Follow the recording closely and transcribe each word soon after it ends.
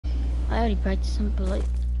I already practiced some, but like,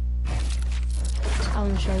 I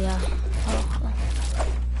want to show y'all. Hold on.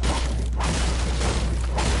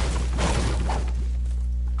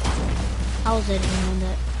 I was editing on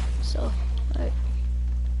that, so, alright.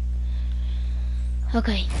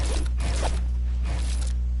 Okay.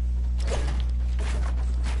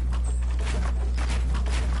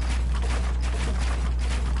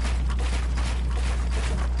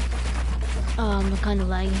 I'm kind of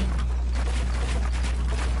lagging.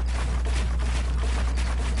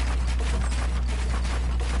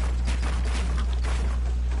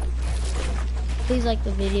 Please like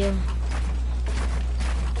the video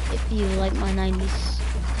if you like my 90s.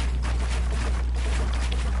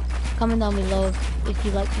 Comment down below if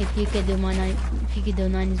you could do my if you could do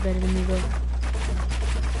 90s better than me, bro.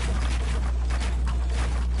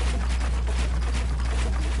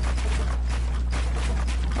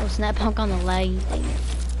 Oh snap! I'm kinda laggy thing.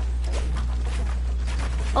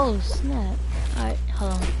 Oh snap! All right,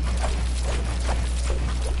 hold on.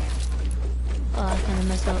 Oh, I kinda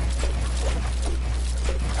messed up.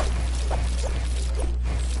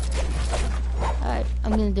 Alright,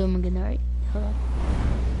 I'm gonna do them again, alright? Hold on.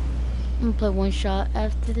 I'm gonna play one shot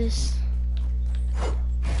after this.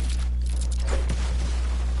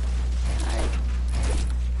 Alright.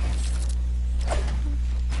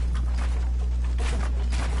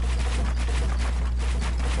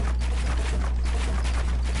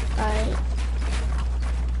 Alright.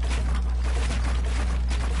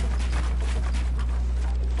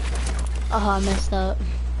 Oh, I messed up.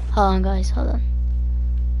 Hold on, guys, hold on.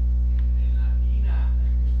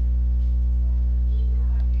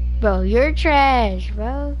 Bro, you're trash,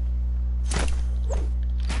 bro.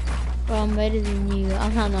 Bro, I'm better than you.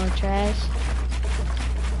 I'm not no trash.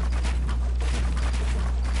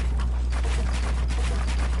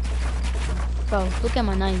 Bro, look at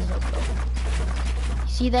my 90s up, bro. You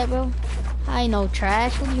see that, bro? I ain't no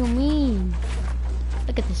trash. What do you mean?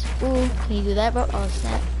 Look at this. Ooh, can you do that, bro? Oh,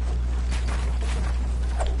 snap.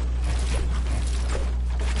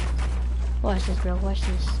 Watch this, bro. Watch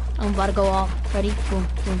this. I'm about to go off. Ready? Boom,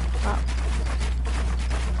 boom, pop.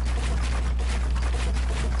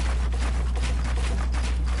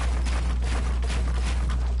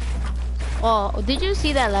 Oh, did you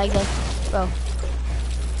see that lag though? Bro.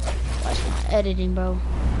 Watch my editing, bro.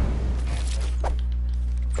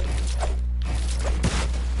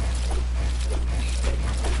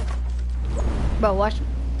 Bro,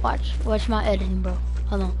 watch my editing, bro.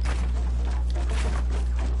 Hold on.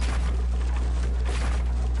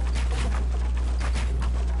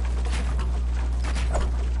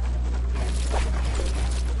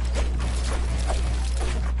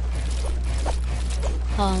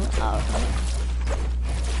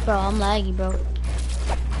 Bro, I'm laggy, bro.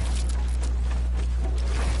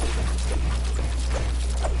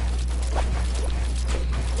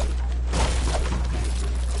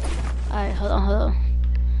 Alright, hold on.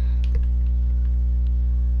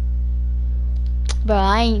 Bro,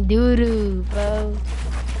 I ain't doo-doo, bro.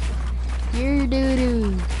 You're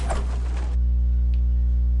doo-doo.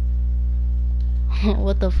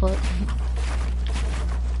 What the fuck?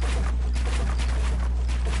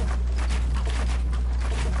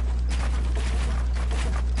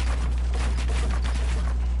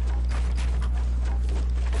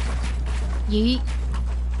 Yeet.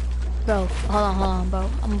 Bro, hold on, bro.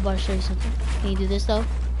 I'm about to show you something. Can you do this though?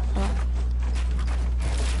 Hold on.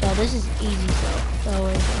 Bro, this is easy, so don't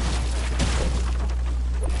worry, bro.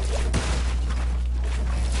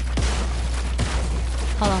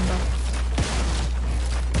 Hold on, bro.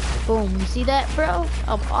 Boom, you see that, bro?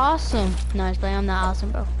 I'm awesome. Nice, but I'm not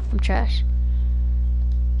awesome, bro. I'm trash.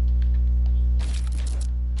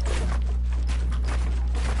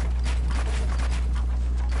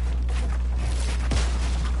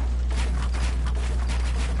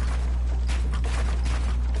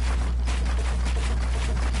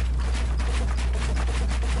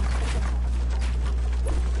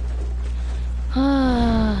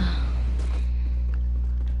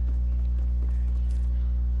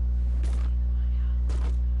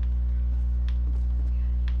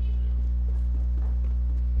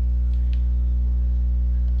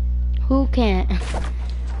 Who can't?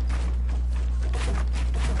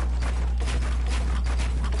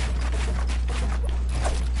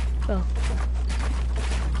 Bro.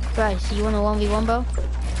 Bryce, you want a 1v1, bro?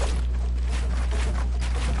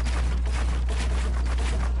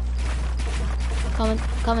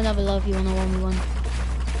 Comment down below if you want a 1v1.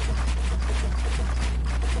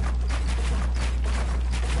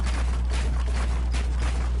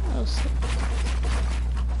 Oh, shit.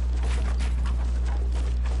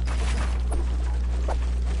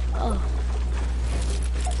 Oh.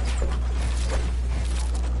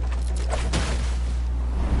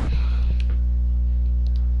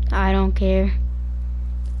 care.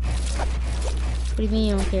 What do you mean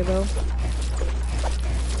you don't care, bro?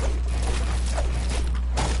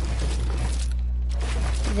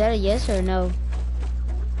 Is that a yes or a no?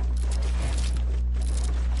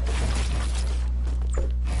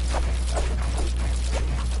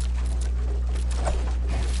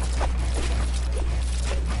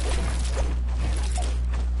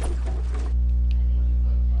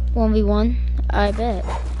 One v one, I bet.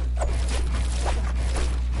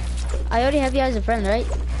 I already have you as a friend, right?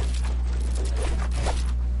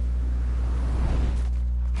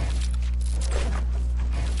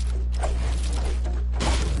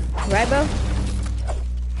 Right, bro?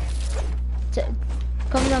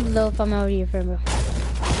 Comment down below if I'm already your friend, bro.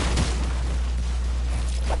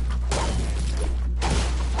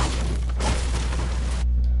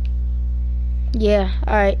 Yeah,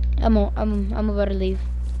 alright. I'm about to leave.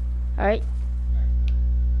 Alright?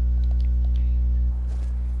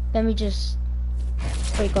 Let me just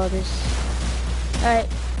break all this. Alright,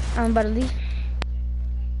 I'm about to leave.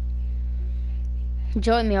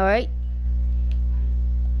 Join me, alright?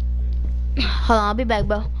 Hold on, I'll be back,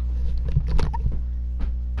 bro.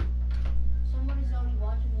 Somebody's already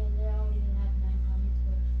watching me and they already have 9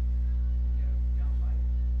 comments.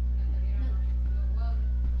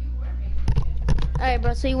 Alright,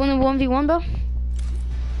 bro, so you want a 1v1, bro?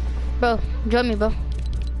 Bro, join me, bro.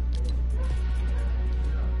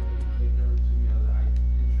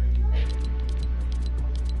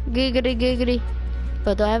 Giggity, giggity.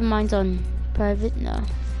 But do I have mine on private? No.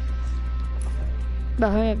 Bro,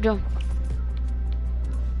 hurry up, jump.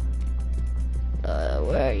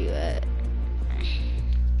 Where are you at?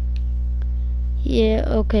 Yeah,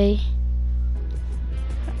 okay.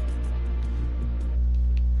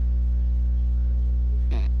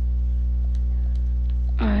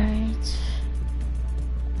 Alright.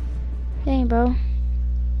 Dang, bro.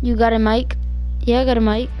 You got a mic? Yeah, I got a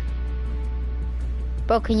mic.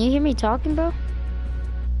 Bro, can you hear me talking, bro?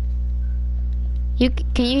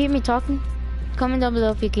 Can you hear me talking? Comment down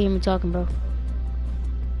below if you can hear me talking, bro.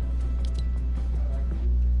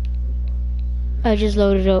 I just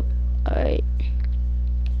loaded up. Alright.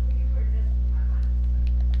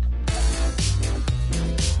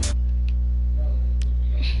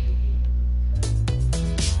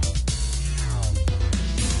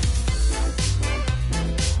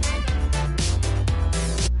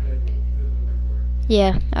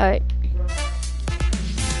 Yeah, alright.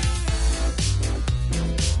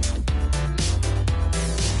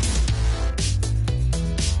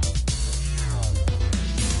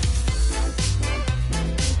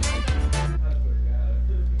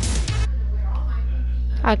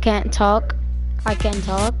 I can't talk. I can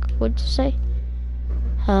talk. What'd you say?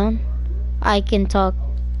 Huh? I can talk.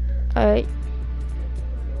 Alright.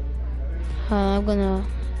 I'm gonna...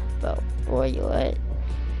 Bro, where you at?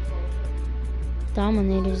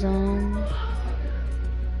 Dominator zone.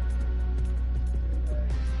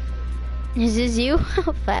 Is this you?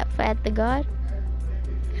 Fat the god?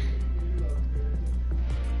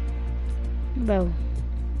 Bro.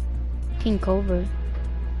 King Cobra.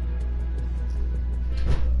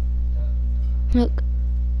 Look.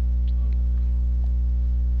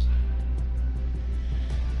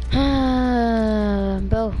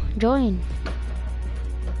 Bro, join.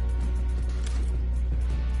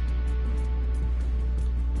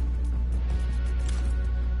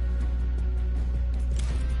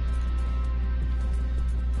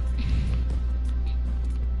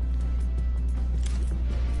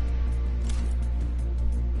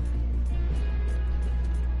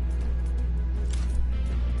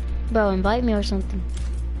 Bro, invite me or something.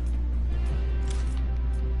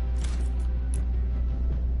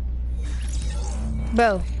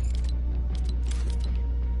 Bro.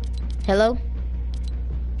 Hello?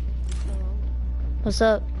 What's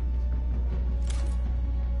up?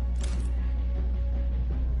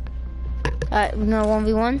 Alright, we're gonna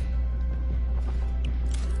 1v1.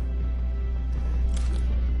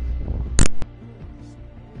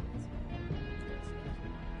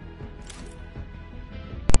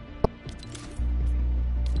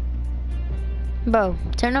 Bro,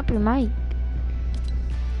 turn up your mic.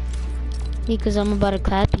 Yeah, cause I'm about to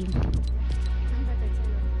clap you.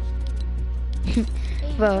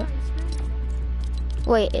 Bro.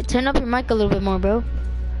 Wait, turn up your mic a little bit more, bro.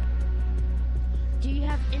 Do you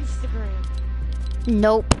have Instagram?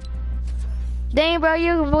 Nope. Dang, bro,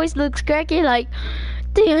 your voice looks cracky. Like,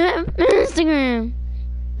 do you have Instagram?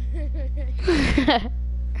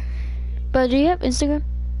 Bro, do you have Instagram?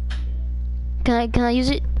 Can I use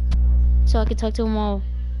it so I can talk to him while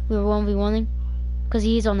we're 1v1ing? Cause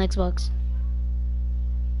he's on Xbox.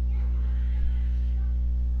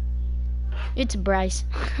 It's Bryce.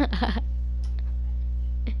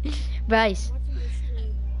 Bryce. Watching your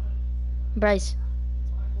stream. Bryce.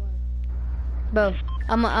 What? Bro,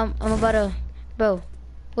 I'm about to. Bro,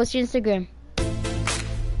 what's your Instagram?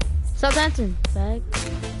 Stop dancing, bag.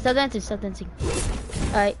 Stop dancing, stop dancing.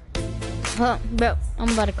 Alright. Hold on, bro. I'm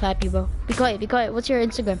about to clap you, bro. Be quiet, be quiet. What's your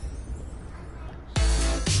Instagram?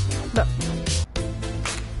 Bro.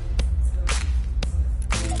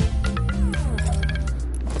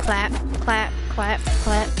 Clap, clap, clap,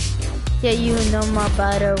 clap. Yeah, you know my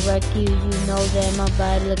body wreck you. You know that my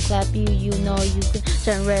body clap you. You know you can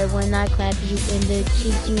turn red when I clap you in the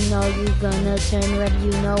cheeks. You know you gonna turn red.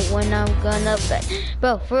 You know when I'm gonna back.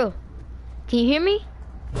 Bro, for real. Can you hear me?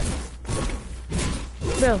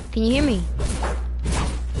 Bro, can you hear me?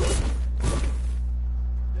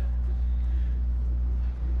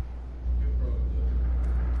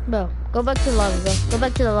 Bro, go back to the lobby, bro. Go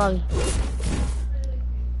back to the lobby.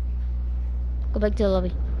 Go back to the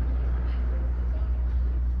lobby.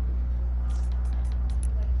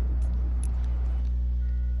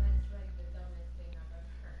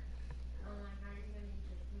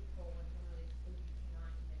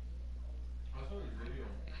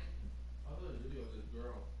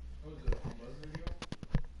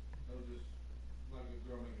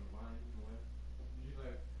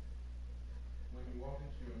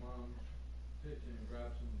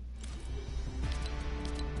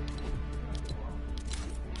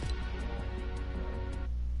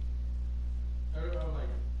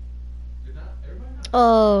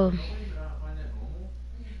 Oh,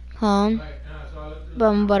 but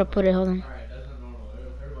I'm about to put it. Hold on.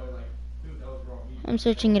 I'm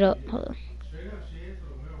searching it up. Hold on.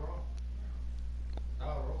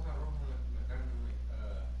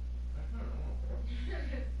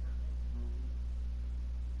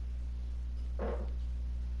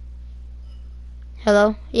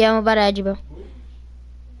 Hello? Yeah, I'm about to add you, bro.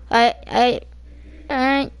 Alright.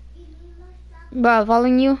 Bro, I'm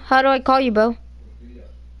following you. How do I call you, bro?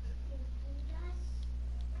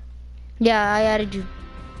 Yeah, I added you.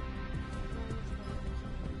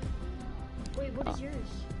 Wait, what is yours?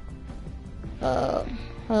 Hold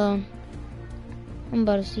on. I'm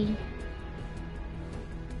about to see.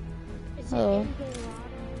 Is it Oh. Eduardo?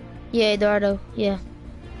 Yeah, Eduardo. Yeah.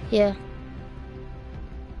 Yeah.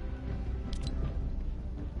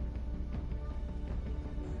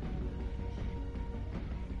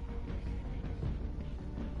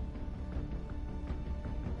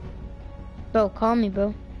 Bro, call me,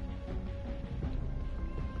 bro.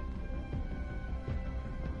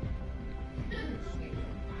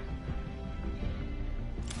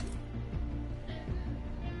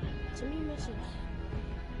 Send me a message.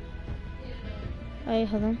 Alright,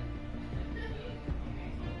 hold on.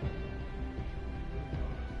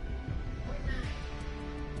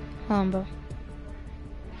 Hold on, bro.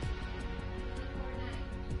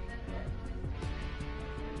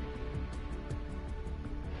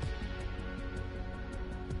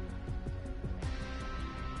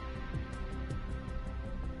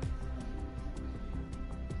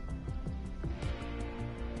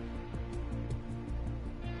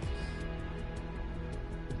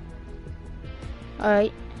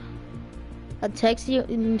 Alright. I'll text you,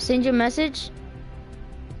 send you a message.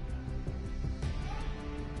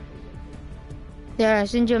 There, I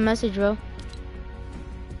send you a message, bro.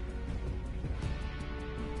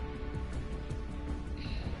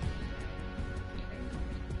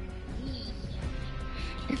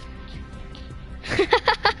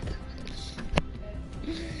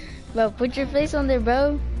 Bro, put your face on there,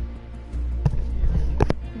 bro.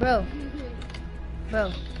 Bro.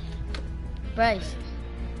 Bro. Bryce.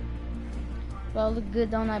 Bro, I look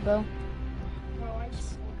good, don't I, bro? Bro, I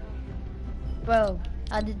just woke Bro,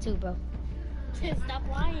 I did too, bro. up. Stop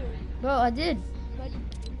lying. Bro, I did. But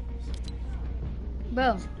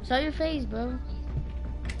Bro, show your face, bro.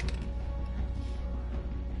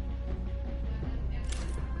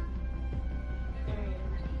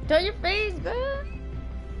 Show your face, bro.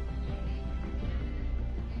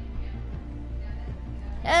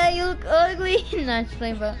 Hey, you look ugly. Nah, just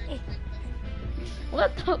playing, bro.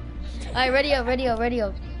 What the? Alright, ready up, ready up, ready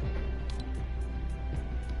up.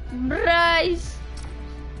 Bryce.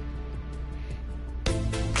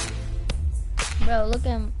 Bro, look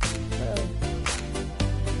at him. Bro.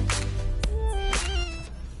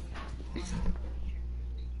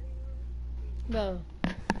 Bro.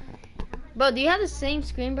 Bro, do you have the same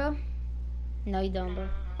screen, bro? No, you don't, bro.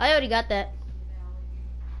 I already got that.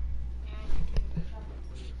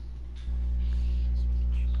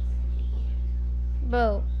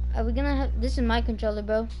 Bro, are we gonna have... This is my controller,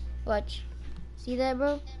 bro. Watch. See that,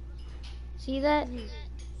 bro? See that?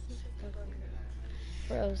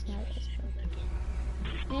 Bro, it's not this,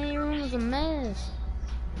 bro. Man, your room is a mess.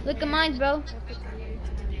 Look at mine, bro.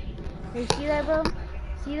 Hey, see that, bro?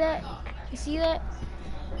 See that? You see that?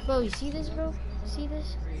 Bro, you see this, bro? See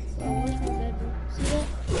this? Bro, where's my bed, bro? See that?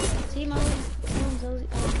 See my room? My room's always,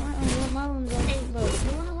 my room's always, bro.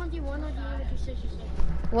 You wanna 1v1 or do you wanna do 6 or 7?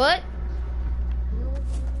 What?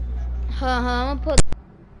 I'm gonna put.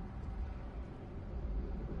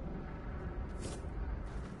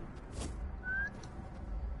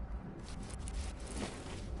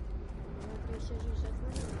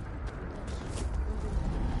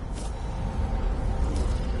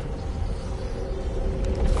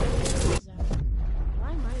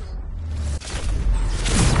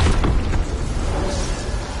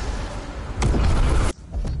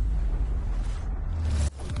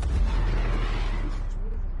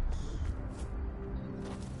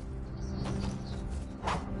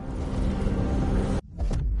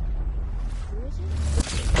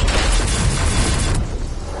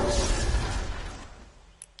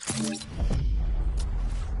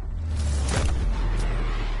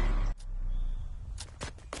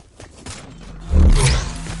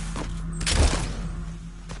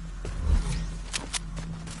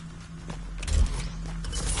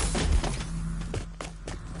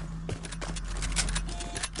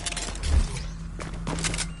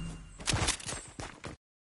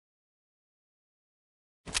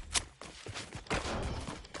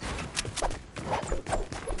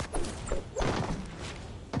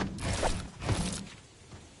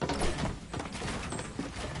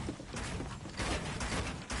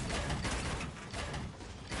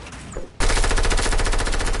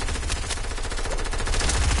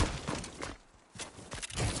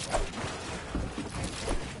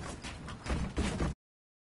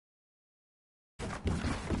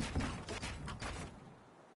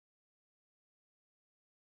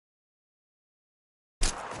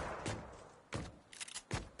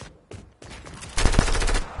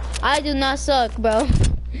 I do not suck, bro.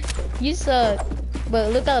 You suck.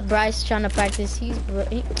 But look at Bryce trying to practice.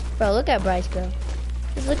 Bro, look at Bryce, bro.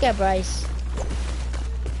 Just look at Bryce.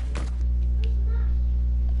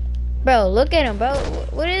 Bro, look at him, bro.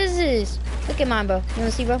 What is this? Look at mine, bro. You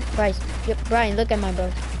wanna see, bro? Bryce. Yep, Brian, look at mine,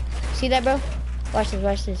 bro. See that, bro? Watch this,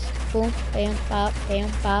 watch this. Boom, bam, pop, bam,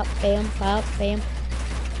 pop, bam, pop, bam.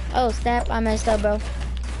 Oh, snap. I messed up, bro.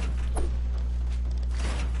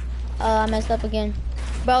 I messed up again.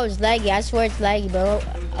 Bro, it's laggy. I swear it's laggy, bro.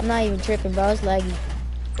 I'm not even tripping, bro. It's laggy.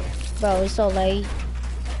 Bro, it's so laggy.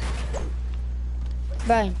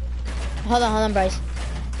 Brian. Hold on, Bryce.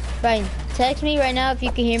 Brian, text me right now if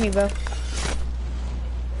you can hear me, bro.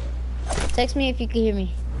 Text me if you can hear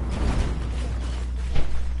me.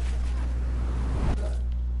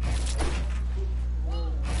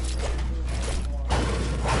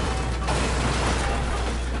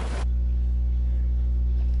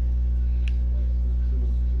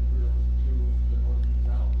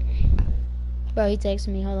 Bro, he texted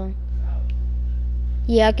me. Hold on.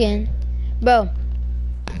 Yeah, I can. Bro.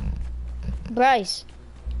 Bryce.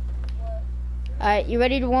 Alright, you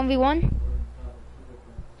ready to 1v1? I don't know.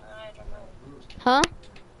 Huh?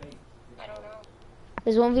 I don't know.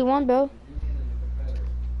 There's 1v1, bro.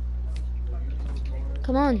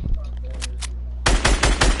 Come on.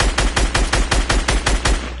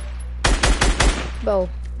 Bro,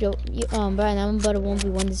 Brian, I'm about to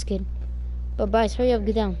 1v1 this kid. But Bryce, hurry up,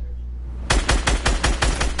 get down.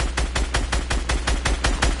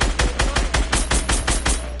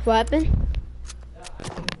 What happened?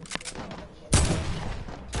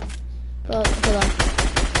 Bro, hold on.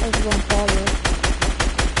 I was going forward.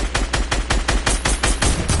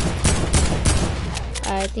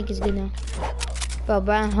 Alright, I think it's good now. Bro,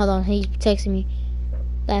 Brian, hold on. He's texting me.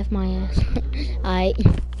 Laugh my ass. Alright.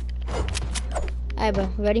 Alright, bro.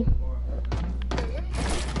 Ready?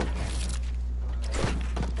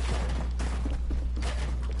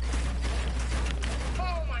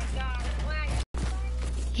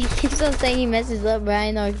 He keeps on saying he messes up,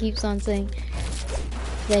 Brian, or keeps on saying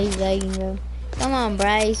that he's lagging, bro. Come on,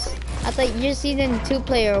 Bryce. I thought you're season 2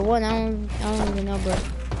 player or 1. I don't even know, bro.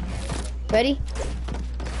 Ready?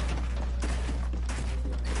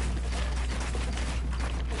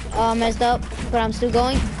 Oh, I messed up, but I'm still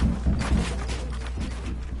going.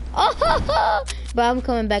 Oh, but I'm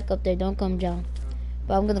coming back up there. Don't come down.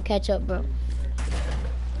 But I'm gonna catch up, bro.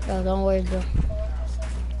 Bro, don't worry, bro.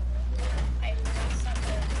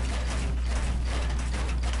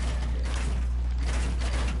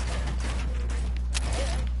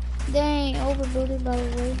 Dang, overbooted by the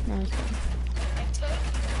way. No, it's fine.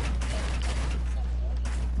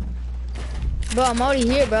 Bro, I'm already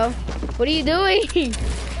here, bro. What are you doing?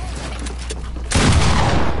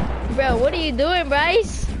 Bro, what are you doing,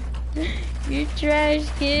 Bryce? You trash,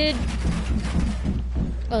 kid.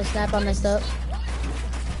 Oh, snap, I messed up.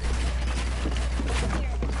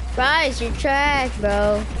 Bryce, you're trash,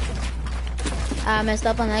 bro. I messed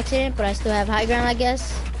up on accident, but I still have high ground, I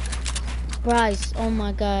guess. Bryce, oh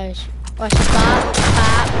my gosh. Watch this, bop,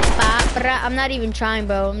 bop, bop, bra. I'm not even trying,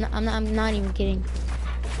 bro. I'm not even kidding.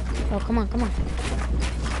 Oh, come on, come on.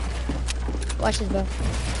 Watch this, bro.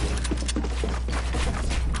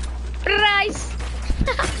 Bryce.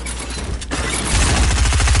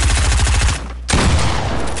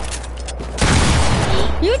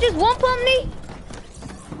 You just one-pumped me?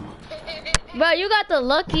 Bro, you got the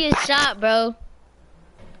luckiest shot, bro.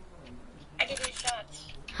 I can do shots.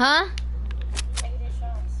 Huh? I can do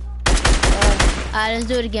shots. Alright, let's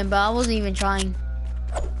do it again, bro. I wasn't even trying.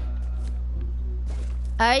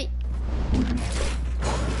 Alright.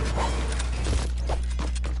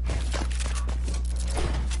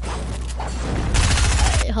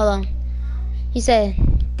 Hold on. He said,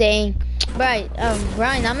 dang. Right,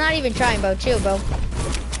 Brian, I'm not even trying, bro. Chill, bro.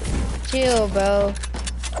 Chill, bro.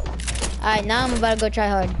 Alright, now I'm about to go try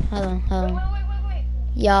hard. Hold on, hold on. Wait.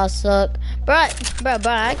 Y'all suck. Bro,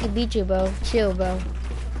 I can beat you, bro. Chill, bro.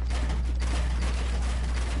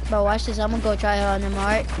 Bro, watch this. I'm gonna go try hard on him,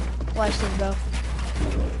 alright? Watch this, bro.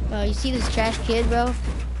 Bro, you see this trash kid, bro?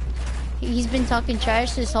 He's been talking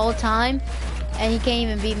trash this whole time, and he can't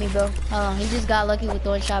even beat me, bro. Hold on, he just got lucky with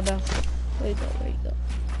one shot, bro. Where you go, where you go?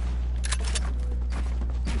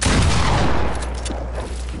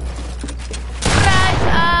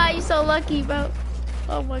 Guys, you're so lucky, bro.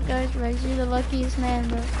 Oh my gosh, Bryce, you're the luckiest man,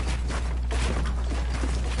 bro.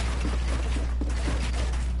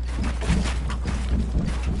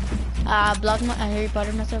 I blocked my Harry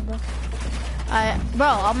Potter myself, bro. Bro,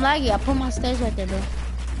 I'm laggy. I put my stairs right there, bro.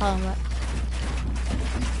 Hold on, bro.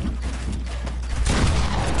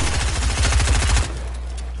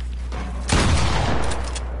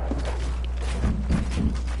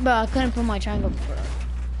 Bro, I couldn't put my triangle before.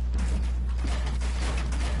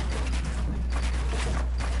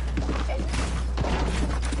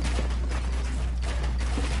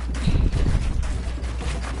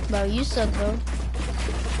 Bro, you suck, bro.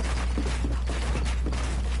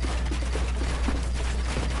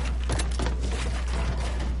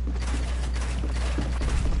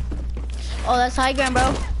 Oh, that's high ground,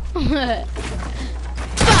 bro.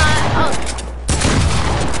 Oh.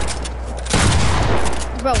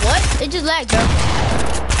 Bro, what? It just lagged, bro.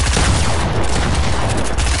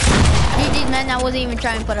 GG's, man. I wasn't even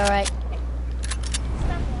trying, but alright.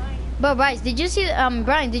 Bro, Bryce, did you see,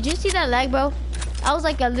 Brian, did you see that lag, bro? I was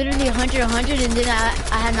like literally 100, and then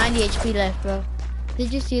I had 90 HP left, bro.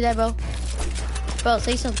 Did you see that, bro? Bro,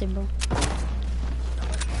 say something, bro.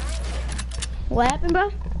 What happened,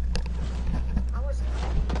 bro?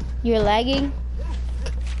 You're lagging?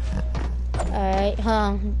 Alright, hold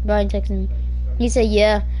on. Brian texted me. He said,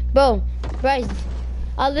 yeah. Bro, Bryce,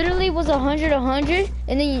 I literally was 100,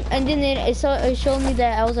 and then it showed me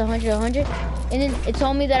that I was 100, and then it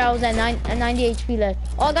told me that I was at 90 HP left.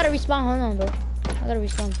 Oh, I gotta respawn. Hold on, bro. I gotta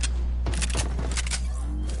respawn.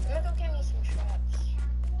 I'm gonna go get me some traps.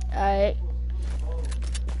 Alright.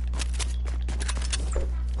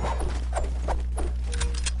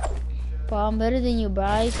 Bro, I'm better than you,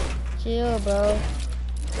 Bryce. Chill, bro.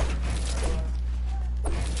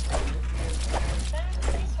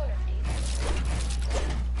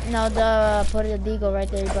 No, put the deagle right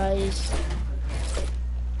there, Bryce.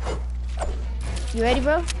 You ready,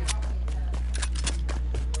 bro?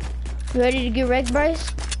 You ready to get wrecked,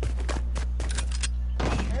 Bryce?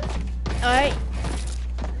 Alright.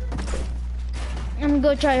 I'm gonna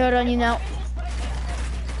go try hard on you now.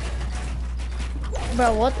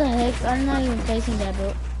 Bro, what the heck? I'm not even placing that,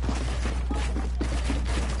 bro.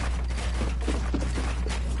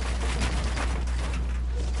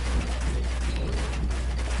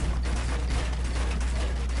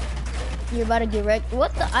 You're about to get wrecked.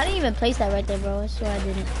 What the? I didn't even place that right there, bro. I swear I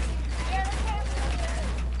didn't.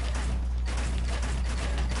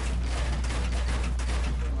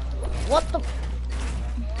 What the?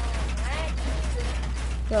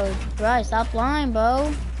 Bro, Bryce, stop lying,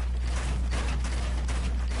 bro.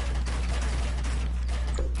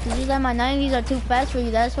 It's just that my 90s are too fast for you.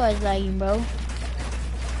 That's why it's lagging, bro.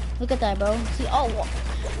 Look at that, bro. See, oh,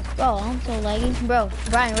 bro, I'm so lagging. Bro,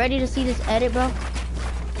 Brian, ready to see this edit, bro?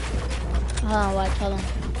 Hold on, watch, hold on.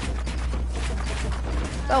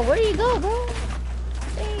 Bro, where do you go, bro?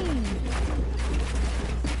 Dang.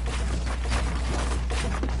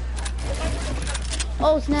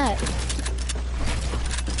 Oh, snap.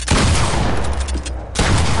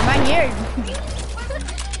 I'm right here.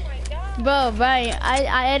 Bro, Brian,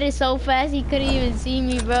 I edited so fast he couldn't even see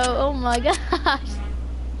me, bro. Oh my gosh.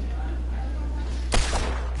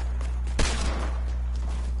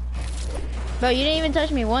 Bro, you didn't even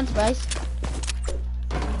touch me once, Bryce.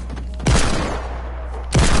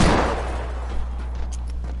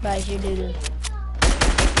 Bryce, you do this.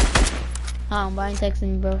 Brian texted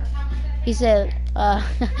me, bro. He said, he said,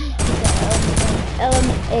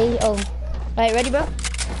 LMAO. Alright, ready, bro?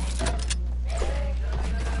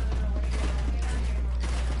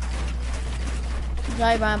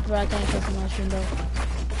 Sorry, Brian, but I can't click on my stream, bro.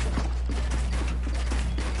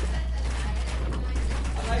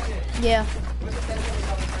 Yeah.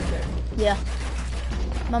 Yeah.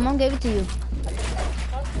 My mom gave it to you.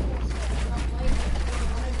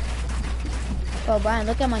 Bro, Brian,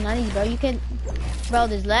 look at my 90s, bro. You can... Bro,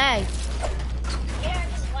 there's lag. Yeah,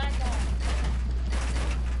 just lag on.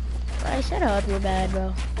 Bro, shut up, you're bad,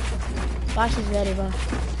 bro. Watch this ready, bro.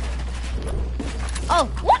 Oh,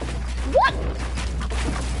 what? What?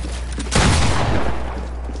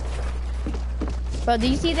 Bro, do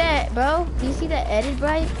you see that, bro? Do you see that edit,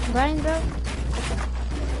 Brian, bro?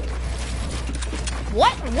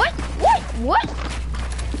 What? What? What? What?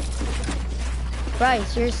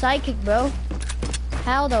 Bryce, you're a psychic, bro.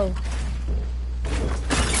 How though?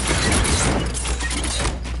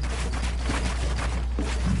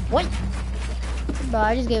 What? Bro,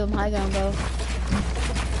 I just gave him high ground, bro.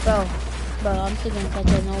 Bro, I'm still gonna catch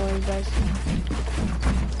it, no worries, Bryce.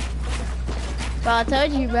 Bro, I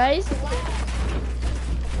told you, Bryce. What?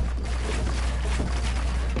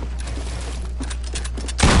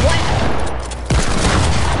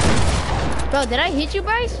 Bro, did I hit you,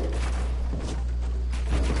 Bryce?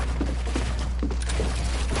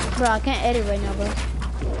 Bro, I can't edit right now, bro.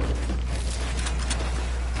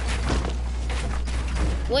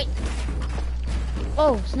 Wait.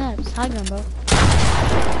 Oh, snaps. High gun, bro.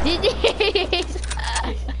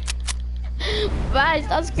 Bye,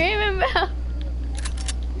 stop screaming, bro.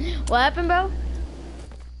 What happened, bro?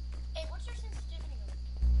 Hey, what's your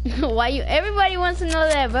sensitivity? Why you? Everybody wants to know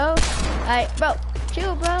that, bro. Alright, bro.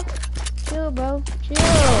 Chill, bro. Chill, bro. Chill.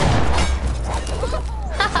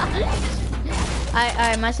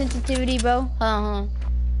 Alright, my sensitivity, bro. Hold on.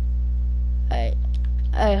 Alright,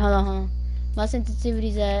 hold on. My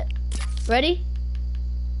sensitivity's at, ready?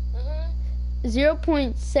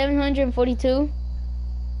 0.742.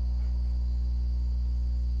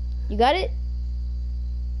 You got it?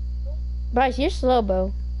 Bryce, you're slow,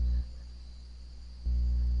 bro.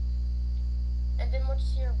 And then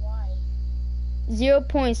what's your Y?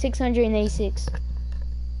 0.686.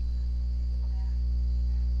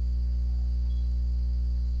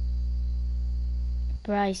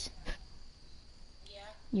 Bryce. Yeah.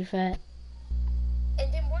 You fat.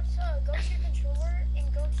 And then what's go to your controller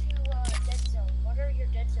and go to dead zone. What are your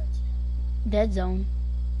dead zones? Dead zone.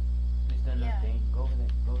 Yeah. Go over there.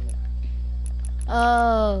 Go over there.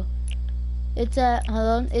 Oh. It's at, hold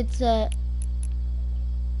on.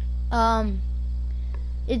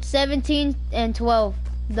 It's 17 and 12.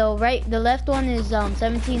 The left one is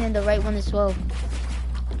 17 and the right one is 12.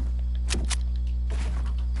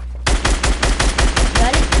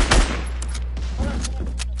 Got it?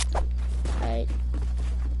 Alright.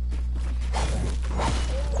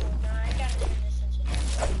 I gotta turn this into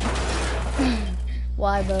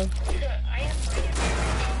Why, bro? I am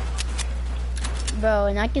Bro,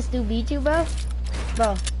 and I can still beat you, bro?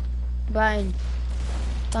 Bro. Brian.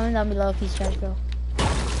 Comment down below if he's trash, bro.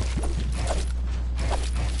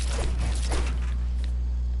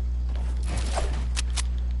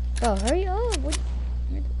 Bro, hurry up. What?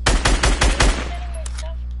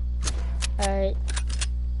 Alright.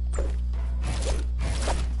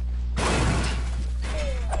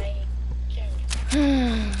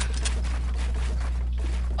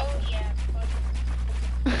 Oh yeah.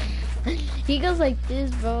 He goes like this,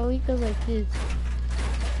 bro. He goes like this.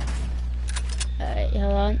 Alright,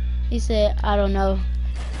 hold on. He said, I don't know.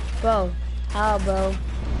 Bro, how, bro?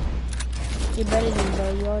 You're better than me,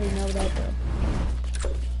 bro. You already know that, bro.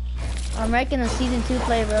 I'm ranking a Season 2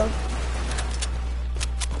 player, bro.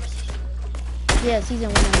 Yeah,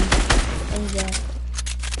 Season 1. Exactly.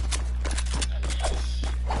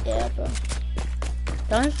 Yeah, bro.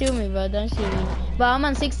 Don't shoot me, bro. Don't shoot me. But I'm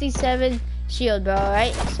on 67 shield, bro,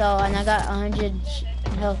 right? So, and I got 100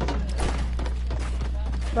 health.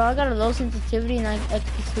 Bro, I got a low sensitivity and I can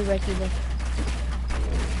still wreck you, bro.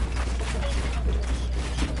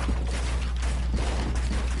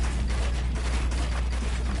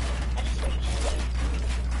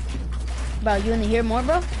 Bro, you wanna hear more,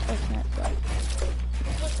 bro? Oh, snap, bro.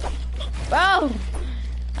 Bro!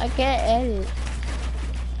 I can't edit.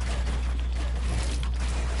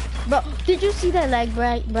 Bro, did you see that lag,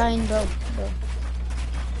 Brian, bro?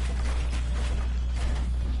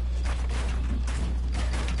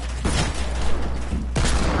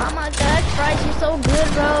 Oh my god, Bryce, you're so good,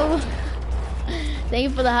 bro. Thank you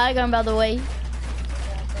for the high ground, by the way.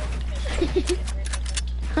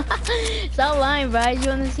 Stop lying, Bryce. You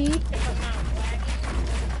wanna see?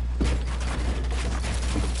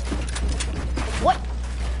 What?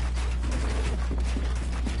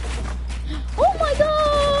 Oh my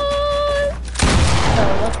god! Bro,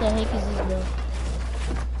 what the heck is this, bro?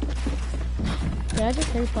 Did I just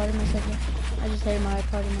hurt part of myself, bro? I just hurt my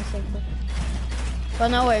part of myself, bro. But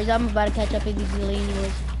no worries, I'm about to catch up with these little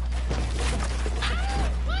anyways.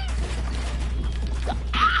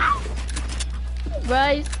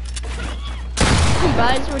 Bryce.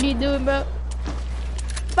 Bryce, what are you doing, bro?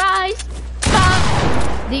 Bryce! Stop!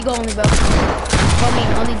 Deagle only, bro.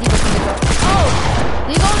 Only Deagle, bro. Oh!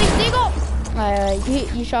 Deagle only, Deagle!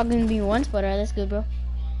 Alright, you shotgun me once, but alright, that's good, bro.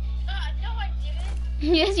 No, I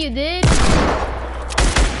didn't. Yes, you did.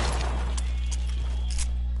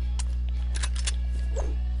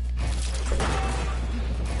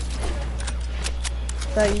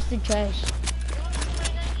 Bro, you're still trash.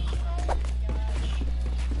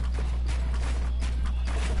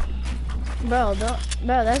 Bro,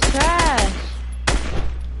 that's trash.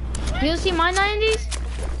 You see my 90s?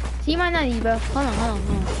 See my 90s, bro. Hold on.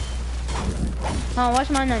 Hold on, watch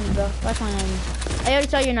my 90s, bro. Watch my 90s. I already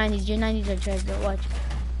saw your 90s. Your 90s are trash, bro. Watch.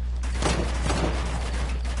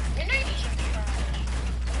 Your 90s are trash.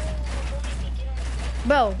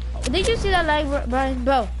 Bro, did you see that lag, Brian?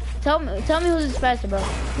 Bro, tell me who's faster, bro.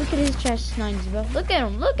 Look at his trash 90s, bro. Look at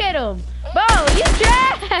him. Bro, you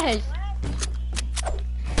trash.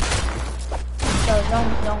 Bro,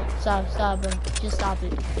 don't stop, bro. Just stop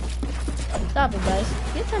it. Stop it, guys.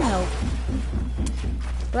 Get some help.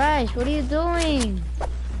 Bryce, what are you doing?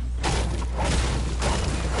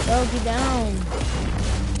 Bro, get down.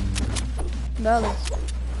 Bro,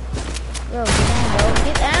 get down, bro.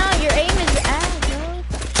 Get down. Your aim is ass, bro.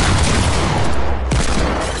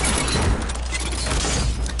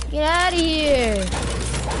 Get out of here.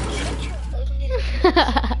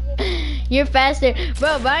 You're faster.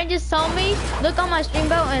 Bro, Brian just told me, look on my stream,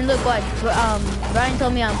 bro, and look what, Brian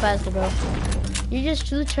told me I'm faster, bro. You're just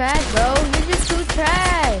too trash, bro. You're just too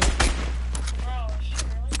trash.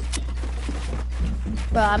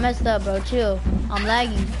 Bro, I messed up, bro. Chill. I'm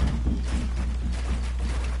lagging.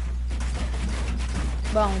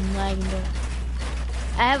 Bro, I'm lagging, bro.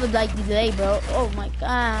 I have a like delay, bro. Oh my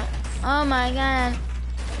god. Oh my god.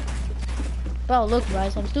 Bro, look,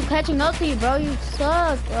 Bryce. I'm still catching up to you, bro. You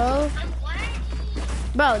suck, bro.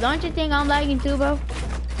 Bro, don't you think I'm lagging too, bro?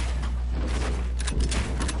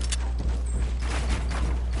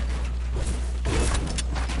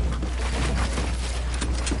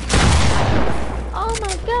 Oh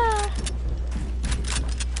my god.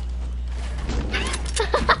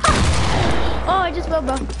 Oh, I just fell,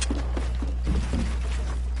 bro.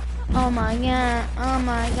 Oh my god. Oh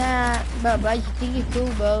my god. Bro, you think you're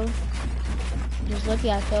cool, bro? Just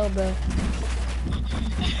lucky I fell, bro.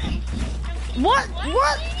 What?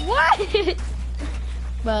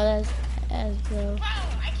 Bro, that's bro. Wow,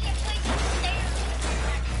 I can't play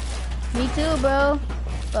this. Me too, bro.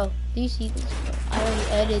 Bro, do you see this, bro? I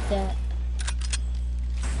already edited that.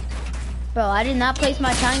 Bro, I did not place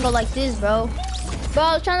my triangle like this, bro. Bro,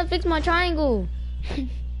 I was trying to fix my triangle. Right,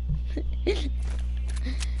 you see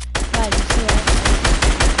that?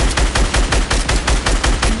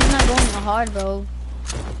 I'm just not going hard, bro.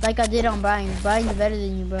 Like I did on Brian. Brian's better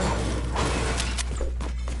than you, bro.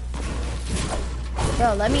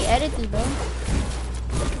 Bro, let me edit this, bro.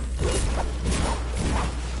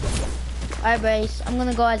 Alright, Bryce. I'm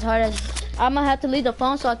gonna go as hard as... I'm gonna have to leave the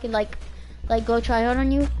phone so I can, like go try hard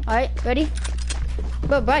on you. Alright, ready?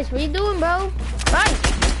 Bro, Bryce, what are you doing, bro? Bryce!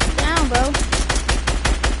 Get down, bro.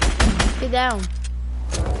 Get down.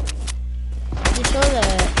 Just show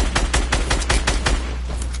that.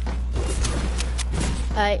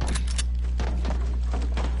 Alright.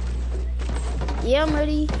 Yeah, I'm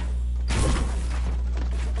ready.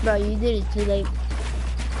 Bro, you did it too late.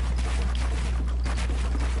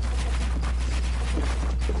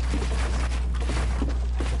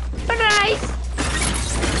 Nice!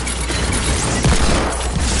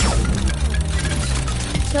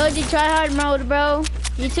 Told you try hard mode, bro.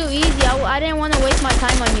 You're too easy. I didn't want to waste my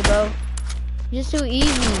time on you, bro. You're just too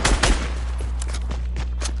easy.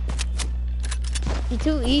 You're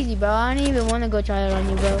too easy, bro. I don't even want to go try it on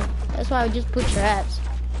you, bro. That's why I just put traps.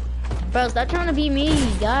 Bro, stop trying to be me,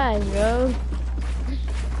 guys, bro.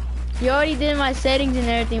 You already did my settings and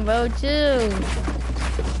everything, bro, too.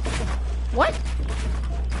 What?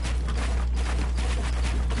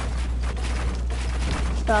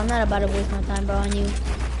 Bro, I'm not about to waste my time, bro, on you.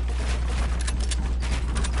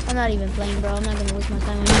 I'm not even playing, bro. I'm not gonna waste my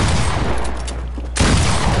time on you.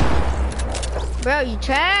 Bro, you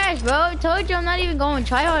trash, bro. I told you I'm not even going to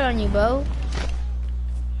try hard on you, bro.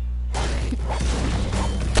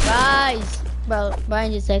 Guys. Bro,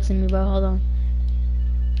 Brian just texted me, bro. Hold on.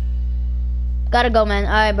 Gotta go, man.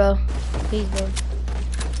 Alright, bro. Peace, bro.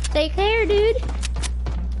 Take care, dude.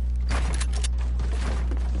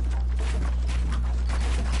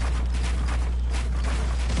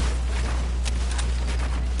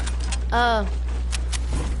 Alright,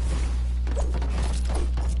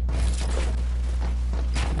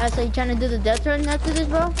 so you trying to do the death run after this,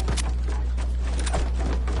 bro?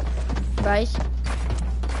 Bryce?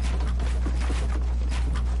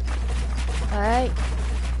 Alright.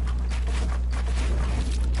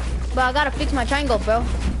 Bro, I gotta fix my triangle, bro.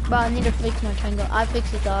 Bro, I need to fix my triangle. I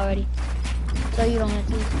fixed it already. So you don't have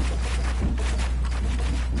to.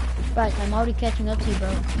 Bryce, I'm already catching up to you,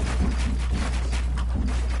 bro.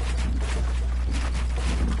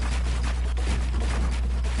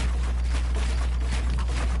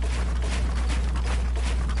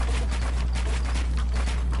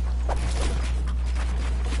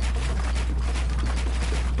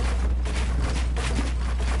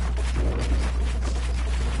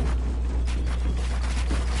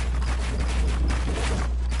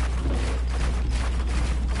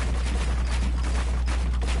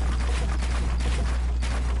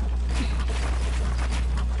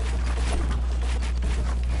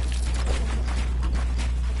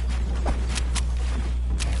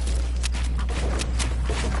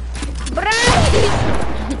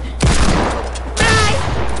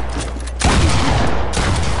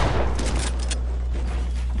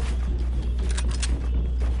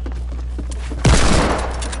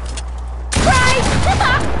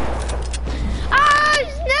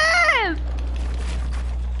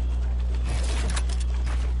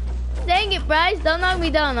 Bryce, don't knock me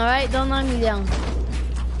down, alright? Don't knock me down. Bro,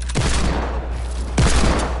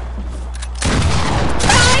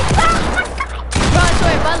 I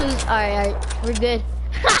swear, if I lose... Alright, we're good.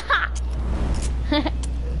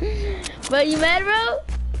 Bro, you mad, bro?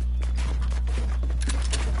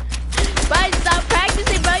 Bryce, stop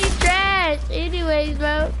practicing, bro. You trash. Anyways,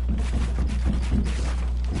 bro.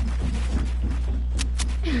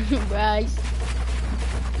 Bryce.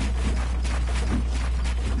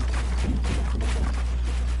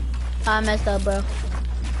 I messed up, bro.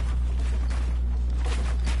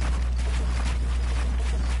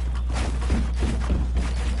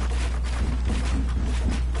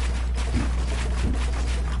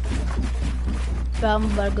 Bro, I'm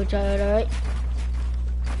about to go try it, alright?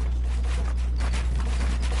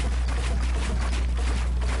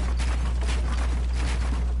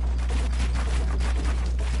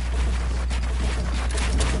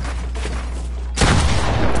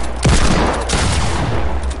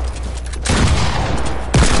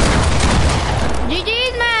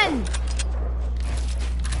 GG's, man!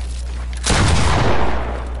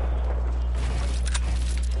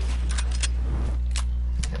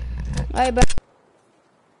 Alright, bro.